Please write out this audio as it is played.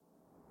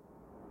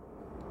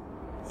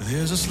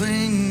There's a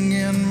sling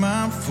in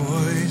my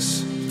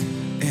voice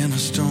and a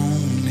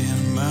stone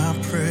in my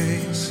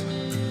praise,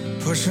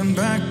 pushing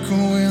back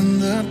when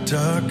the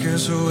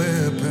darkest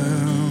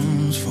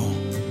weapons fall.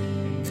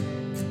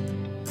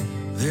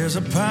 There's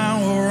a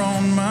power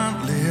on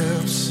my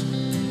lips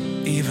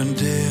even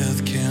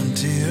death can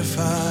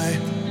defy,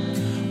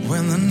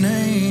 when the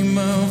name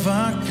of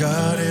our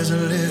God is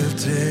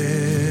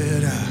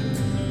lifted high.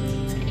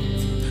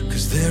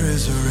 'Cause there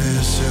is a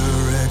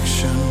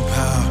resurrection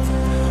power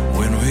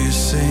when we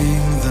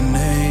sing the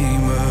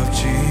name of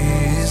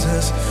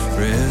Jesus.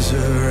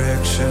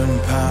 Resurrection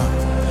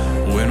power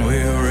when we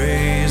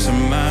raise a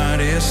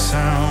mighty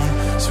sound.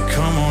 So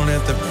come on,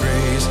 let the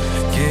praise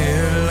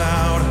get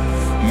loud,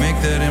 make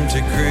that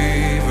empty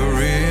grave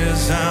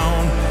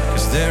resound.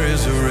 'Cause there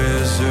is a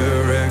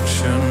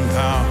resurrection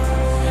power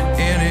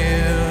in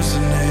His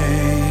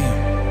name.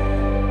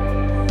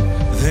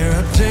 There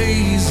are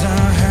days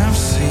I have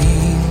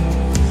seen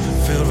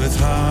filled with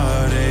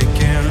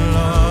heartache and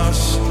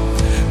loss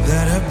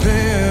that have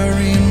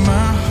buried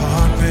my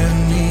heart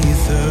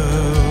beneath the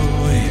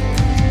weight.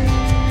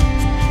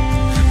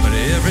 But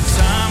every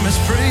time His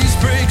praise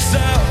breaks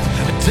out,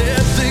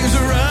 dead things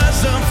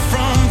rise up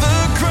from the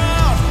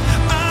crowd.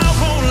 I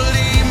won't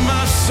leave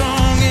my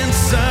song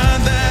inside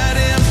that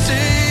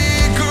empty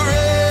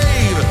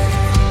grave.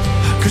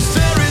 'Cause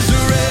there is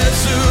a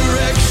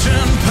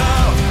resurrection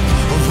power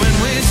when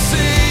we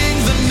sing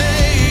the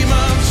name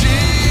of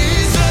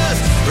Jesus.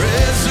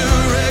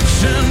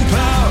 Resurrection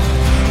power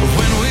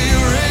when we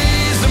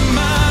raise a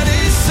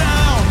mighty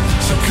sound.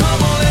 So come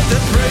on, let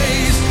the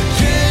praise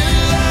get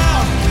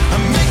loud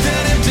and make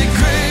that empty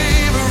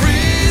grave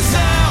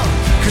resound.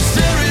 'Cause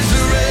there is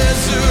a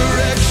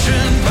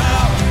resurrection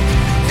power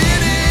in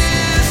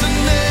His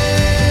name.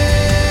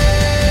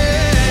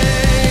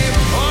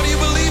 Oh, do you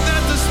believe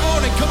that this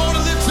morning? Come on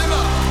and lift Him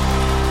up.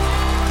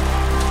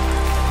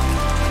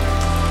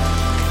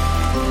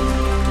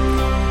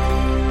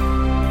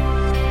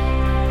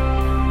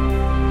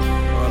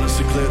 Oh, let's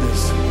declare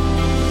this.